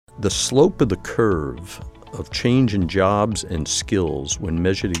The slope of the curve of change in jobs and skills when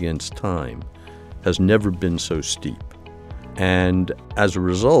measured against time has never been so steep. And as a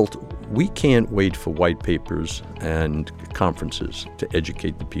result, we can't wait for white papers and conferences to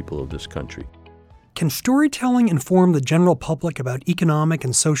educate the people of this country. Can storytelling inform the general public about economic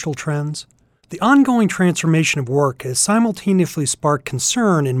and social trends? The ongoing transformation of work has simultaneously sparked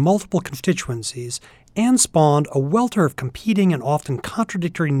concern in multiple constituencies and spawned a welter of competing and often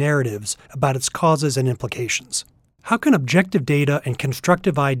contradictory narratives about its causes and implications. How can objective data and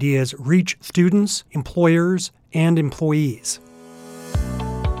constructive ideas reach students, employers, and employees?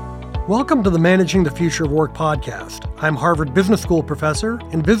 Welcome to the Managing the Future of Work podcast. I'm Harvard Business School professor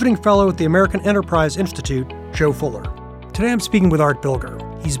and visiting fellow at the American Enterprise Institute, Joe Fuller. Today I'm speaking with Art Bilger.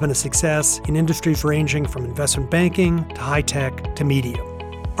 He's been a success in industries ranging from investment banking to high tech to media.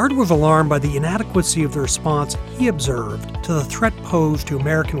 Art was alarmed by the inadequacy of the response he observed to the threat posed to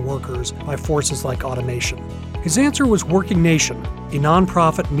American workers by forces like automation. His answer was WorkingNation, a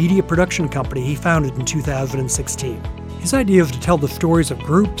nonprofit media production company he founded in 2016. His idea is to tell the stories of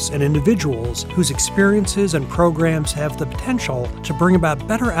groups and individuals whose experiences and programs have the potential to bring about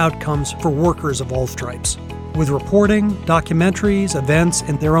better outcomes for workers of all stripes. With reporting, documentaries, events,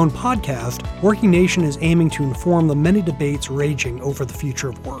 and their own podcast, WorkingNation is aiming to inform the many debates raging over the future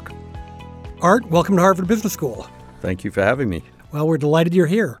of work. Art, welcome to Harvard Business School. Thank you for having me. Well, we're delighted you're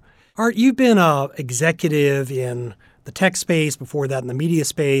here. Art, you've been an executive in the tech space, before that in the media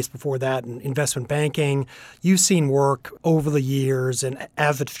space, before that in investment banking. You've seen work over the years and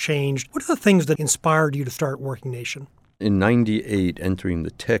as it's changed. What are the things that inspired you to start WorkingNation? In '98, entering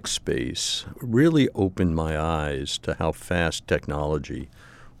the tech space really opened my eyes to how fast technology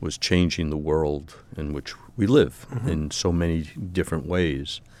was changing the world in which we live in so many different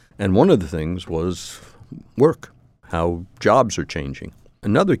ways. And one of the things was work, how jobs are changing.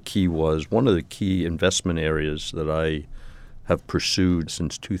 Another key was one of the key investment areas that I have pursued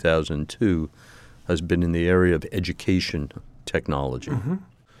since 2002 has been in the area of education technology.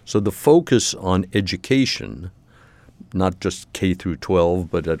 So the focus on education, not just K through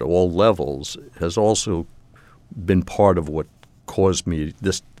 12, but at all levels, has also been part of what caused me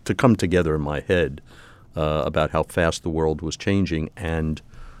this to come together in my head about how fast the world was changing and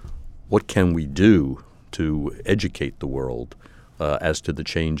what can we do to educate the world as to the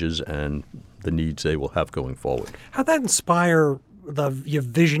changes and the needs they will have going forward. How'd that inspire your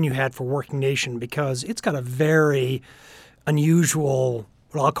vision you had for WorkingNation? Because it's got a very unusual,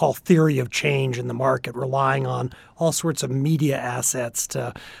 what I'll call theory of change in the market, relying on all sorts of media assets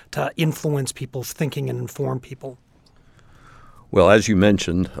to influence people's thinking and inform people. Well, as you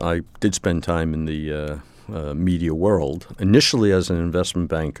mentioned, I did spend time in the media world, initially as an investment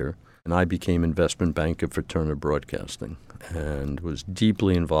banker, and I became investment banker for Turner Broadcasting and was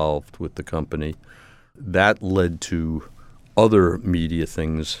deeply involved with the company. That led to other media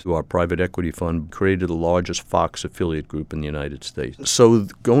things. Our private equity fund created the largest Fox affiliate group in the United States. So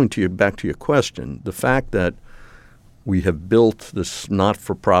going back to your question, the fact that we have built this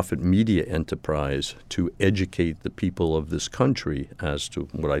not-for-profit media enterprise to educate the people of this country as to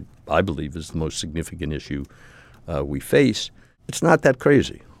what I believe is the most significant issue we face, it's not that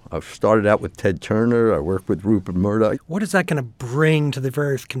crazy. I've started out with Ted Turner. I worked with Rupert Murdoch. What is that going to bring to the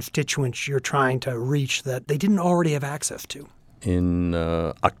various constituents you're trying to reach that they didn't already have access to? In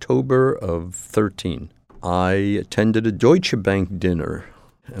October of 13, I attended a Deutsche Bank dinner,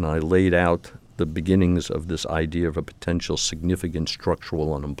 and I laid out the beginnings of this idea of a potential significant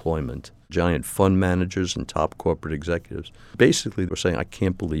structural unemployment. Giant fund managers and top corporate executives basically were saying, I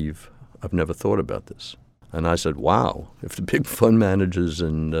can't believe I've never thought about this. And I said, wow, if the big fund managers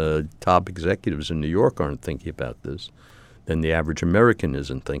and top executives in New York aren't thinking about this, then the average American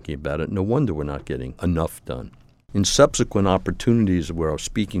isn't thinking about it. No wonder we're not getting enough done. In subsequent opportunities where I was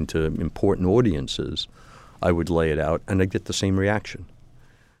speaking to important audiences, I would lay it out, and I'd get the same reaction.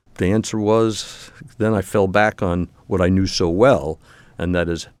 The answer was, then I fell back on what I knew so well, and that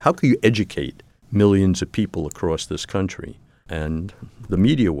is, how can you educate millions of people across this country? And the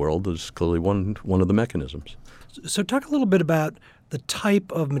media world is clearly one of the mechanisms. So talk a little bit about the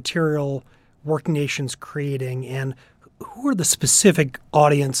type of material WorkingNation's creating and who are the specific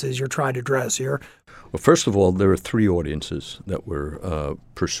audiences you're trying to address here? Well, first of all, there are three audiences that we're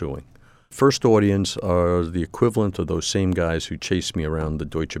pursuing. First audience are the equivalent of those same guys who chased me around the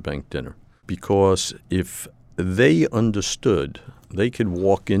Deutsche Bank dinner. Because if they understood, they could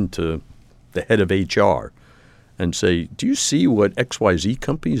walk into the head of HR and say, do you see what XYZ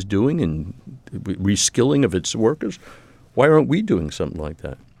company is doing in reskilling of its workers? Why aren't we doing something like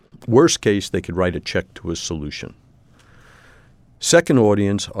that? Worst case, they could write a check to a solution. Second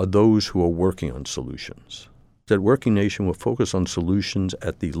audience are those who are working on solutions. At WorkingNation, we're focused on solutions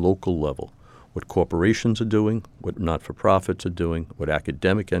at the local level, what corporations are doing, what not-for-profits are doing, what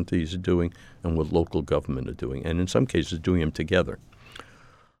academic entities are doing, and what local government are doing, and in some cases doing them together,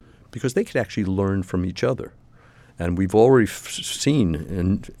 because they could actually learn from each other. And we've already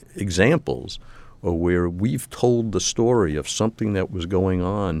seen examples where we've told the story of something that was going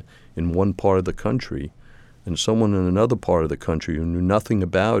on in one part of the country, and someone in another part of the country who knew nothing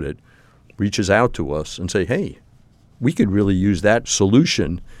about it reaches out to us and say, hey, we could really use that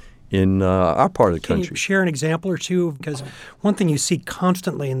solution in our part of the country. Can you share an example or two? Because one thing you see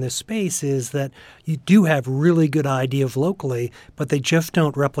constantly in this space is that you do have really good ideas locally, but they just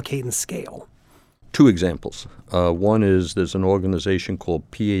don't replicate and scale. Two examples. One is there's an organization called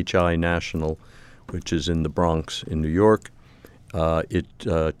PHI National, which is in the Bronx in New York.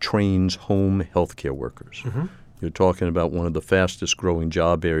 It trains home healthcare workers. Mm-hmm. You're talking about one of the fastest growing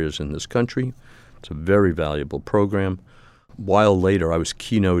job areas in this country. It's a very valuable program. A while later, I was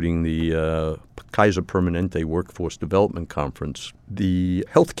keynoting the Kaiser Permanente Workforce Development Conference. The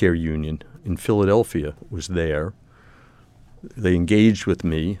healthcare union in Philadelphia was there. They engaged with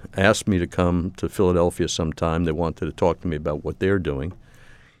me, asked me to come to Philadelphia sometime. They wanted to talk to me about what they're doing.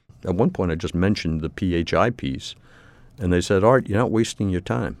 At one point, I just mentioned the PHI piece, and they said, Art, you're not wasting your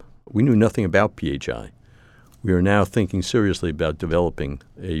time. We knew nothing about PHI. We are now thinking seriously about developing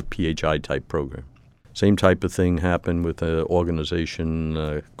a PHI-type program. Same type of thing happened with an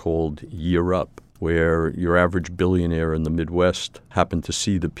organization called Year Up, where your average billionaire in the Midwest happened to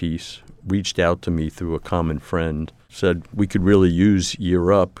see the piece, reached out to me through a common friend, said, we could really use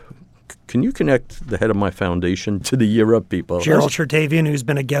Year Up. Can you connect the head of my foundation to the Year Up people? Gerald Chertavian, who's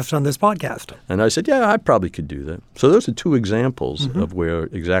been a guest on this podcast. And I said, yeah, I probably could do that. So those are two examples of where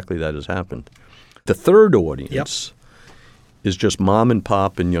exactly that has happened. The third audience is just mom and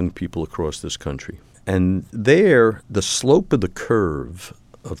pop and young people across this country. And there, the slope of the curve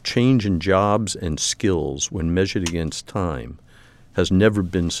of change in jobs and skills when measured against time has never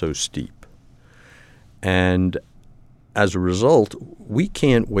been so steep. And as a result, we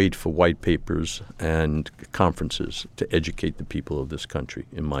can't wait for white papers and conferences to educate the people of this country,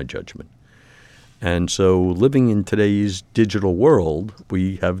 in my judgment. And so living in today's digital world,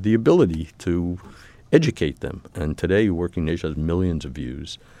 we have the ability to educate them. And today, WorkingNation has millions of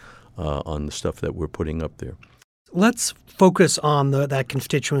views on the stuff that we're putting up there. Let's focus on that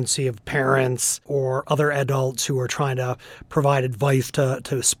constituency of parents or other adults who are trying to provide advice to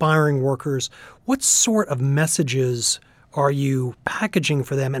aspiring workers. What sort of messages are you packaging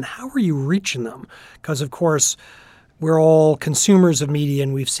for them, and how are you reaching them? Because, of course, we're all consumers of media,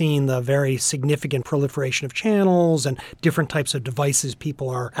 and we've seen the very significant proliferation of channels and different types of devices people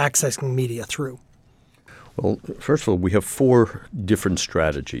are accessing media through. Well, first of all, we have 4 different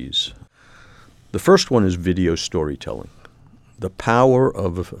strategies. The first one is video storytelling. The power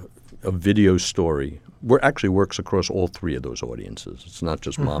of a video story actually works across all 3 of those audiences. It's not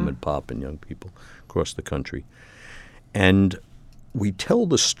just mom and pop and young people across the country. And we tell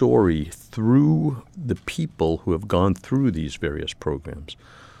the story through the people who have gone through these various programs.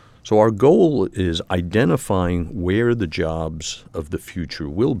 So our goal is identifying where the jobs of the future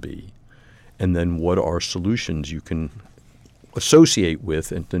will be, and then what are solutions you can associate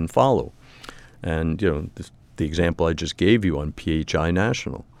with and then follow. And, the example I just gave you on PHI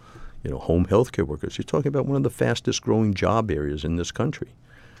National, home healthcare workers, you're talking about one of the fastest growing job areas in this country.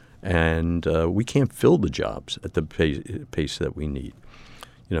 And we can't fill the jobs at the pace that we need.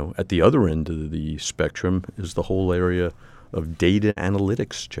 At the other end of the spectrum is the whole area of data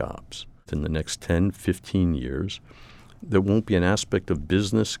analytics jobs. In the next 10, 15 years, there won't be an aspect of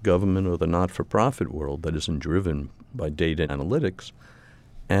business, government, or the not-for-profit world that isn't driven by data analytics.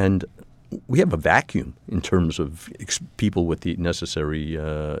 And we have a vacuum in terms of people with the necessary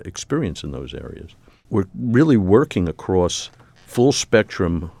experience in those areas. We're really working across full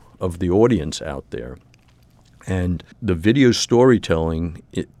spectrum of the audience out there. And the video storytelling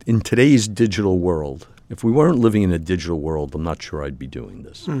in today's digital world, if we weren't living in a digital world, I'm not sure I'd be doing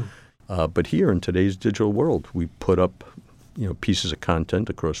this. But here in today's digital world, we put up pieces of content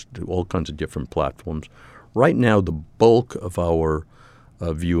across all kinds of different platforms. Right now, the bulk of our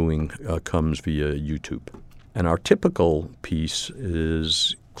viewing comes via YouTube. And our typical piece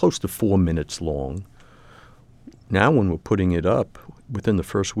is close to 4 minutes long. Now when we're putting it up, within the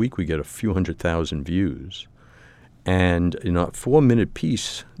first week we get a few 100,000 views. And in a 4-minute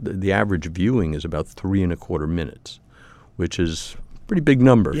piece, the average viewing is about 3.25 minutes, which is a pretty big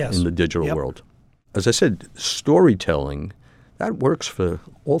number in the digital world. As I said, storytelling, that works for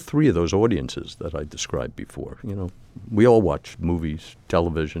all three of those audiences that I described before. We all watch movies,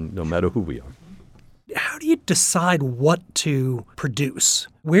 television, no matter who we are. How do you decide what to produce?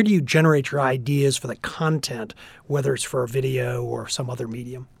 Where do you generate your ideas for the content, whether it's for a video or some other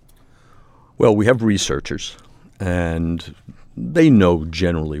medium? Well, we have researchers, and they know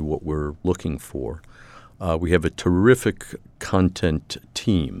generally what we're looking for. We have a terrific content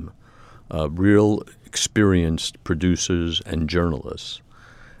team, real experienced producers and journalists.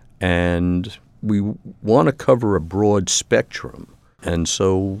 And we want to cover a broad spectrum. And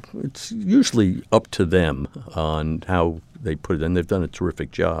so it's usually up to them on how they put it, and they've done a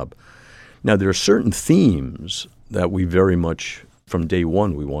terrific job. Now, there are certain themes that we very much, from day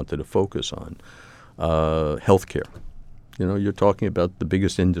one, we wanted to focus on. Healthcare. You're talking about the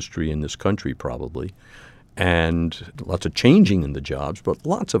biggest industry in this country probably, and lots of changing in the jobs, but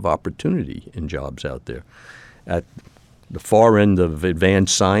lots of opportunity in jobs out there. At the far end of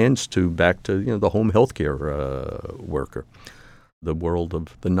advanced science to back to the home healthcare worker. The world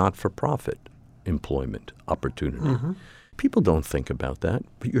of the not-for-profit employment opportunity. Mm-hmm. People don't think about that,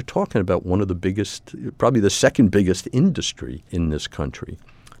 but you're talking about one of the biggest, probably the second biggest industry in this country,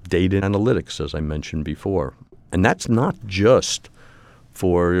 data analytics, as I mentioned before. And that's not just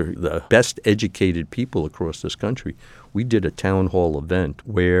for the best educated people across this country. We did a town hall event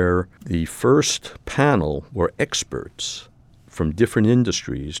where the first panel were experts from different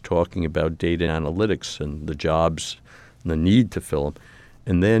industries talking about data analytics and the jobs and the need to fill them.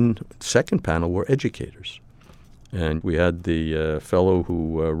 And then the second panel were educators. And we had the fellow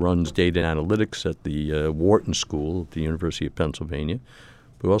who runs data analytics at the Wharton School at the University of Pennsylvania.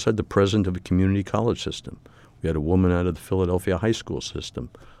 We also had the president of a community college system. We had a woman out of the Philadelphia high school system.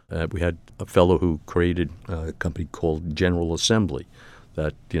 We had a fellow who created a company called General Assembly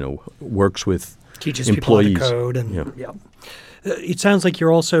that, works with teaches employees. People how to code. And, yeah. It sounds like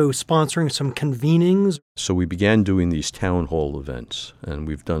you're also sponsoring some convenings. So we began doing these town hall events, and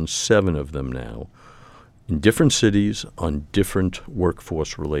we've done 7 of them now in different cities on different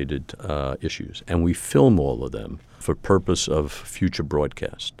workforce-related issues. And we film all of them for purpose of future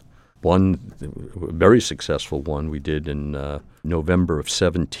broadcast. One very successful one we did in November of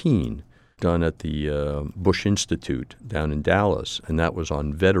 2017, done at the Bush Institute down in Dallas, and that was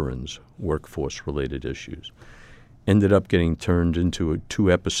on veterans' workforce-related issues. Ended up getting turned into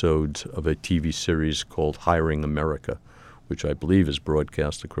 2 episodes of a TV series called Hiring America, which I believe is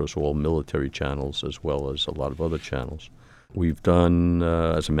broadcast across all military channels as well as a lot of other channels. We've done,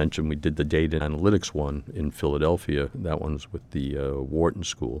 as I mentioned, we did the data analytics one in Philadelphia. That one's with the Wharton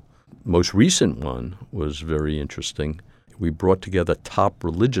School. Most recent one was very interesting. We brought together top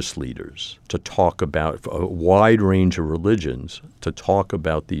religious leaders to talk about a wide range of religions, to talk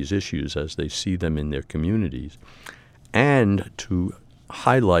about these issues as they see them in their communities, and to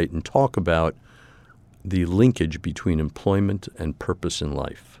highlight and talk about the linkage between employment and purpose in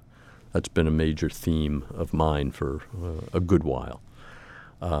life. That's been a major theme of mine for a good while.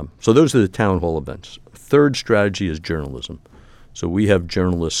 So those are the town hall events. Third strategy is journalism. So we have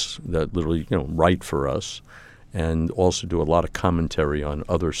journalists that literally write for us and also do a lot of commentary on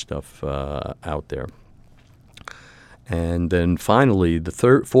other stuff out there. And then finally,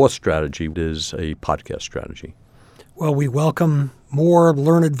 the fourth strategy is a podcast strategy. Well, we welcome more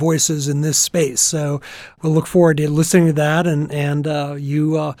learned voices in this space. So we'll look forward to listening to that. And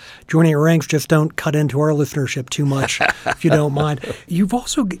you joining our ranks, just don't cut into our listenership too much, if you don't mind. You've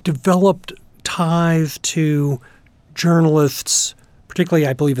also developed ties to journalists, particularly,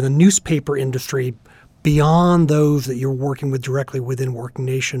 I believe, in the newspaper industry, beyond those that you're working with directly within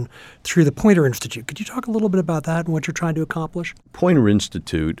WorkingNation through the Poynter Institute. Could you talk a little bit about that and what you're trying to accomplish? Poynter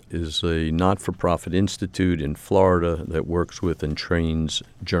Institute is a not-for-profit institute in Florida that works with and trains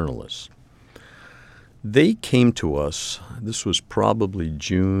journalists. They came to us, this was probably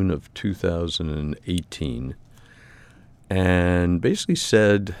June of 2018, and basically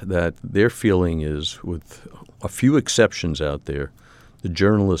said that their feeling is, with a few exceptions out there, the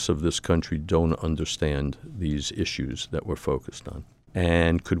journalists of this country don't understand these issues that we're focused on.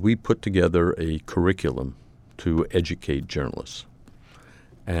 And could we put together a curriculum to educate journalists?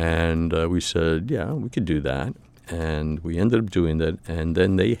 And we said, yeah, we could do that. And we ended up doing that. And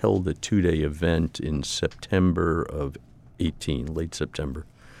then they held a 2-day event in September of 18, late September,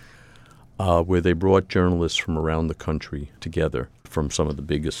 where they brought journalists from around the country together, from some of the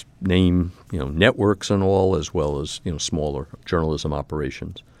biggest name, networks and all, as well as, smaller journalism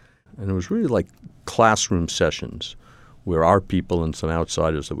operations. And it was really like classroom sessions where our people and some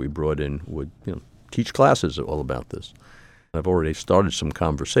outsiders that we brought in would, teach classes all about this. I've already started some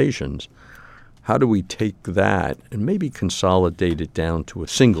conversations how do we take that and maybe consolidate it down to a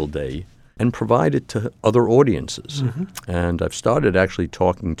single day and provide it to other audiences? And I've started actually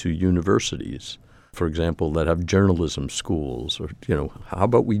talking to universities, for example, that have journalism schools, or, how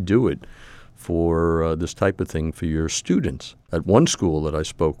about we do it for this type of thing for your students? At one school that I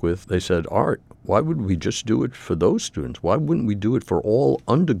spoke with, they said, Art, why would we just do it for those students? Why wouldn't we do it for all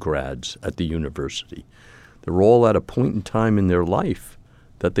undergrads at the university? They're all at a point in time in their life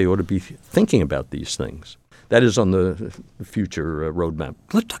that they ought to be thinking about these things. That is on the future roadmap.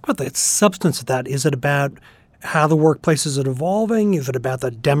 Let's talk about the substance of that. Is it about how the workplace is evolving? Is it about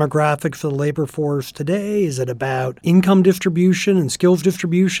the demographics of the labor force today? Is it about income distribution and skills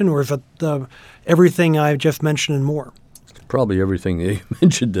distribution? Or is it everything I just mentioned and more? Probably everything that you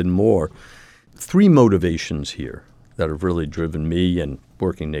mentioned and more. 3 motivations here that have really driven me and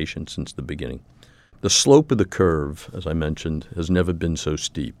WorkingNation since the beginning. The slope of the curve, as I mentioned, has never been so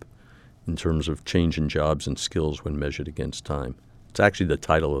steep in terms of change in jobs and skills when measured against time. It's actually the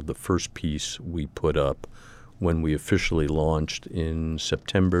title of the first piece we put up when we officially launched in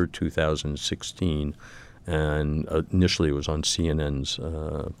September 2016, and initially it was on CNN's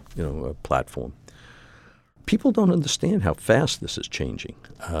platform. People don't understand how fast this is changing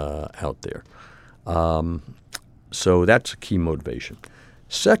out there. So that's a key motivation.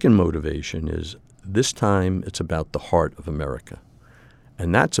 Second motivation is this time it's about the heart of America.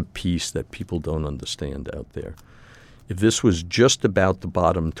 And that's a piece that people don't understand out there. If this was just about the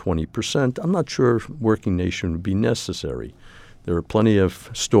bottom 20%, I'm not sure WorkingNation would be necessary. There are plenty of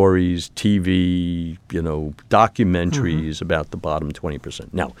stories, TV, documentaries about the bottom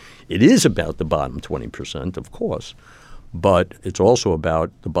 20%. Now, it is about the bottom 20%, of course, but it's also about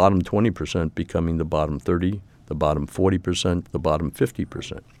the bottom 20% becoming the bottom 30%, the bottom 40%, the bottom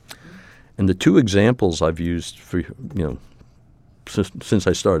 50%. And the 2 examples I've used for, since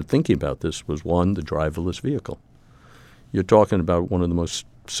I started thinking about this was, one, the driverless vehicle. You're talking about one of the most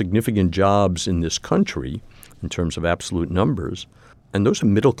significant jobs in this country in terms of absolute numbers, and those are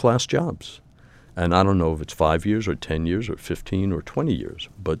middle-class jobs. And I don't know if it's 5 years or 10 years or 15 or 20 years,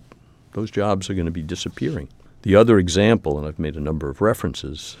 but those jobs are going to be disappearing. The other example, and I've made a number of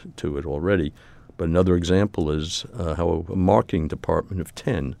references to it already, but another example is how a marketing department of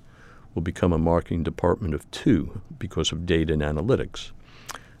 10 will become a marketing department of 2 because of data and analytics.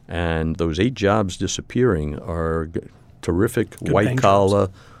 And those 8 jobs disappearing are terrific white-collar,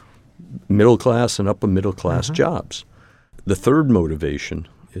 middle-class and upper-middle-class jobs. The third motivation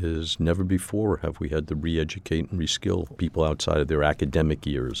is never before have we had to re-educate and reskill people outside of their academic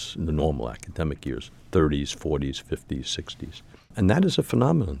years, the normal academic years, 30s, 40s, 50s, 60s. And that is a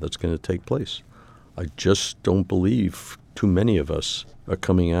phenomenon that's going to take place. I just don't believe too many of us are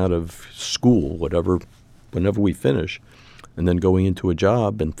coming out of school, whenever we finish, and then going into a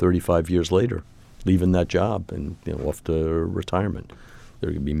job and 35 years later, leaving that job and off to retirement. There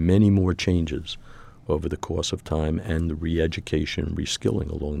are going to be many more changes over the course of time and the re-education, reskilling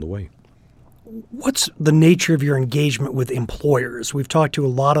along the way. What's the nature of your engagement with employers? We've talked to a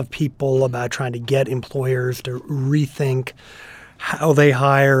lot of people about trying to get employers to rethink how they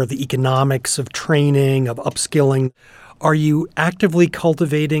hire, the economics of training, of upskilling. Are you actively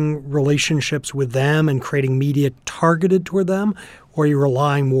cultivating relationships with them and creating media targeted toward them? Or are you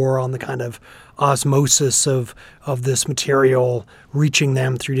relying more on the kind of osmosis of this material reaching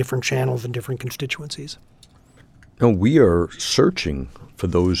them through different channels and different constituencies? No, we are searching for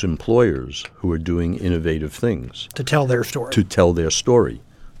those employers who are doing innovative things. To tell their story. To tell their story.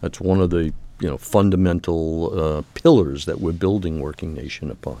 That's one of the fundamental pillars that we're building WorkingNation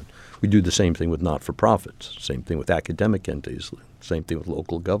upon. We do the same thing with not-for-profits, same thing with academic entities, same thing with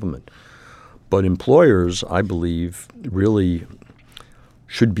local government. But employers, I believe, really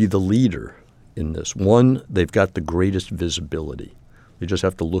should be the leader in this. One, they've got the greatest visibility. They just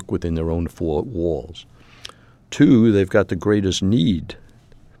have to look within their own 4 walls. 2, they've got the greatest need,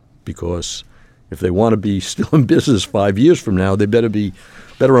 because if they want to be still in business 5 years from now, they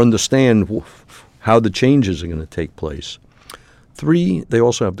better understand how the changes are going to take place. 3, they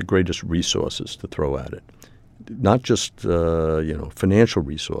also have the greatest resources to throw at it. Not just financial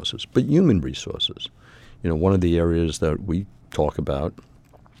resources, but human resources. One of the areas that we talk about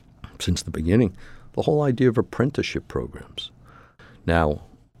since the beginning, the whole idea of apprenticeship programs. Now,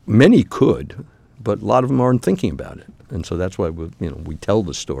 many could, but a lot of them aren't thinking about it, and so that's why we tell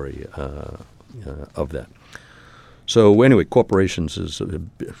the story of that. So anyway, corporations is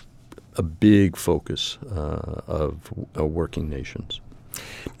a big focus of WorkingNations.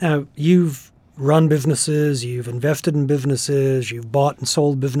 Now, you've run businesses, you've invested in businesses, you've bought and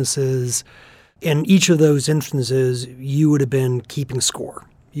sold businesses. In each of those instances, you would have been keeping score.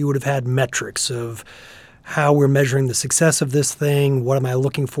 you would have had metrics of how we're measuring the success of this thing, what am I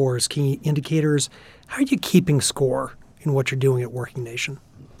looking for as key indicators. How are you keeping score in what you're doing at WorkingNation?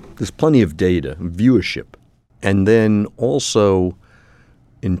 There's plenty of data, viewership. And then also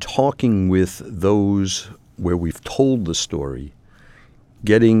in talking with those where we've told the story,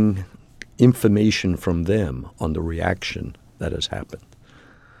 getting information from them on the reaction that has happened.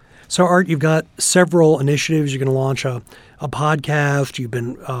 So, Art, you've got several initiatives. You're going to launch a podcast. You've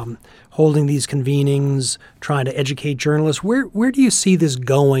been holding these convenings, trying to educate journalists. Where do you see this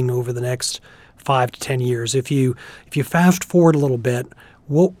going over the next 5 to 10 years? If you fast forward a little bit,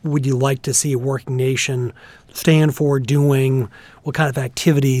 what would you like to see a WorkingNation stand for, doing? What kind of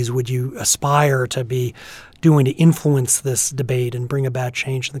activities would you aspire to be doing to influence this debate and bring about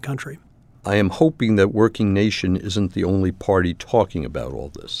change in the country? I am hoping that WorkingNation isn't the only party talking about all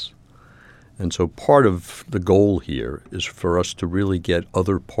this. And so part of the goal here is for us to really get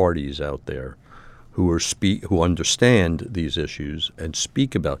other parties out there who understand these issues and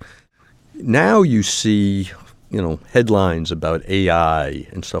speak about. Now you see, headlines about AI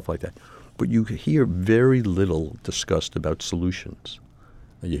and stuff like that, but you hear very little discussed about solutions.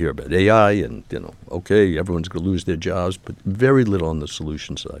 You hear about AI and, okay, everyone's going to lose their jobs, but very little on the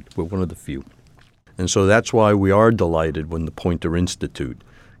solution side. We're one of the few. And so that's why we are delighted when the Poynter Institute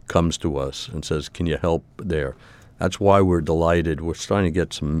comes to us and says, can you help there? That's why we're delighted. We're starting to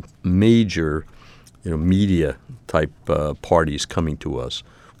get some major, media-type parties coming to us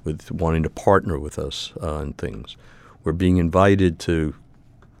with wanting to partner with us on things. We're being invited to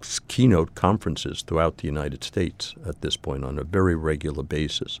keynote conferences throughout the United States at this point on a very regular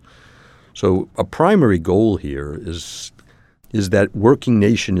basis. So a primary goal here is that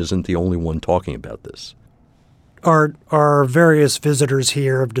WorkingNation isn't the only one talking about this. Our various visitors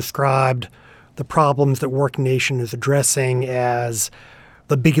here have described the problems that WorkingNation is addressing as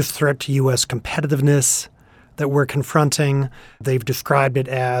the biggest threat to U.S. competitiveness that we're confronting. They've described it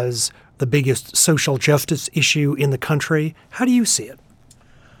as the biggest social justice issue in the country. How do you see it?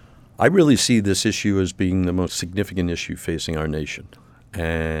 I really see this issue as being the most significant issue facing our nation,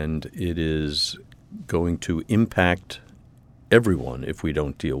 and it is going to impact everyone if we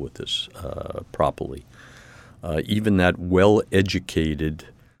don't deal with this properly. Even that well-educated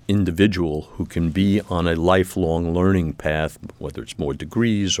individual who can be on a lifelong learning path, whether it's more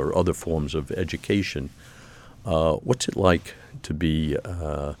degrees or other forms of education, what's it like to be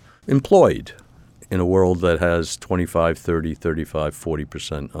employed in a world that has 25, 30, 35,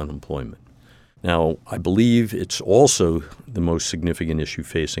 40% unemployment? Now, I believe it's also the most significant issue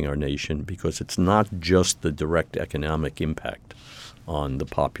facing our nation because it's not just the direct economic impact on the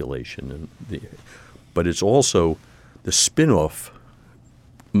population, but it's also the spin-off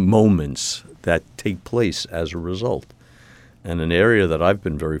moments that take place as a result. And an area that I've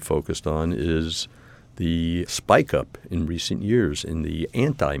been very focused on is the spike up in recent years in the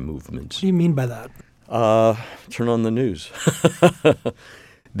anti-movements. What do you mean by that? Turn on the news.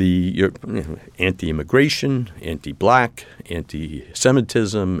 The anti-immigration, anti-black,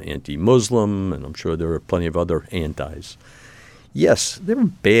 anti-Semitism, anti-Muslim, and I'm sure there are plenty of other antis. Yes, there are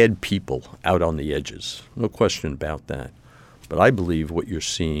bad people out on the edges, no question about that. But I believe what you're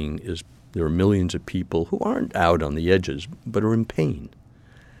seeing is there are millions of people who aren't out on the edges but are in pain.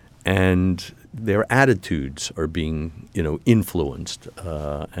 And their attitudes are being, influenced.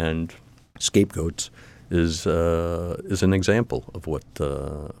 And scapegoats is an example of what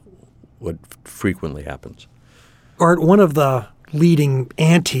frequently happens. Art, one of the leading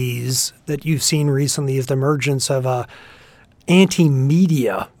antis that you've seen recently is the emergence of a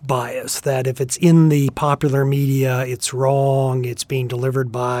anti-media bias, that if it's in the popular media, it's wrong, it's being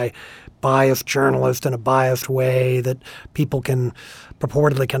delivered by biased journalists in a biased way, that people can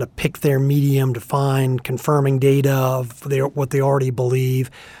purportedly kind of pick their medium to find confirming data of what they already believe.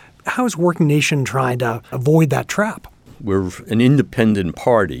 How is WorkingNation trying to avoid that trap? We're an independent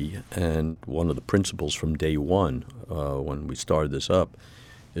party, and one of the principles from day one when we started this up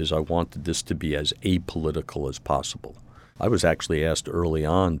is I wanted this to be as apolitical as possible. I was actually asked early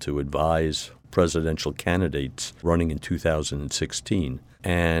on to advise presidential candidates running in 2016,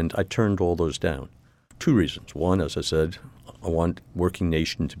 and I turned all those down. 2 reasons. One, as I said, I want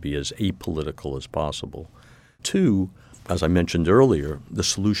WorkingNation to be as apolitical as possible. 2, as I mentioned earlier, the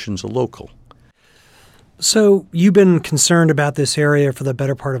solutions are local. So you've been concerned about this area for the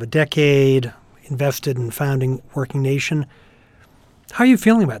better part of a decade, invested in founding WorkingNation. How are you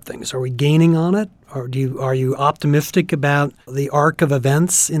feeling about things? Are we gaining on it? Or are you optimistic about the arc of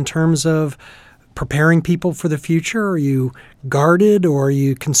events in terms of preparing people for the future? Are you guarded, or are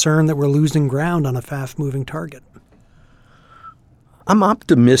you concerned that we're losing ground on a fast-moving target? I'm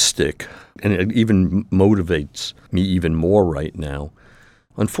optimistic, and it even motivates me even more right now.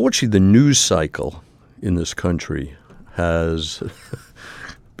 Unfortunately, the news cycle in this country has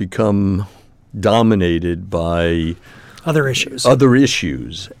become dominated by other issues.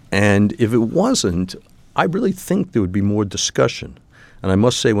 And if it wasn't, I really think there would be more discussion. And I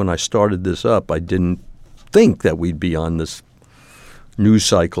must say, when I started this up, I didn't think that we'd be on this news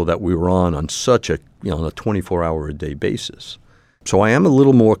cycle that we were on such a, on a 24-hour-a-day basis. So I am a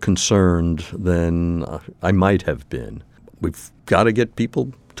little more concerned than I might have been. We've got to get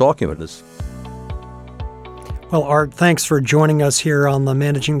people talking about this. Well, Art, thanks for joining us here on the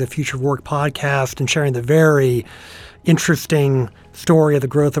Managing the Future of Work podcast and sharing the very interesting story of the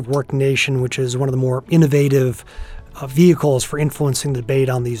growth of WorkingNation, which is one of the more innovative vehicles for influencing the debate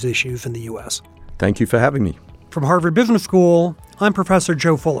on these issues in the U.S. Thank you for having me. From Harvard Business School, I'm Professor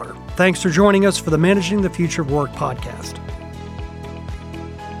Joe Fuller. Thanks for joining us for the Managing the Future of Work podcast.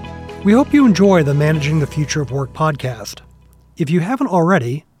 We hope you enjoy the Managing the Future of Work podcast. If you haven't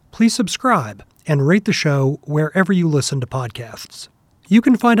already, please subscribe and rate the show wherever you listen to podcasts. You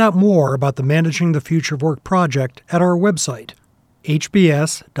can find out more about the Managing the Future of Work project at our website,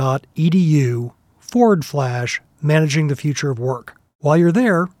 hbs.edu/Managing the Future of Work. While you're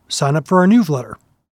there, sign up for our newsletter.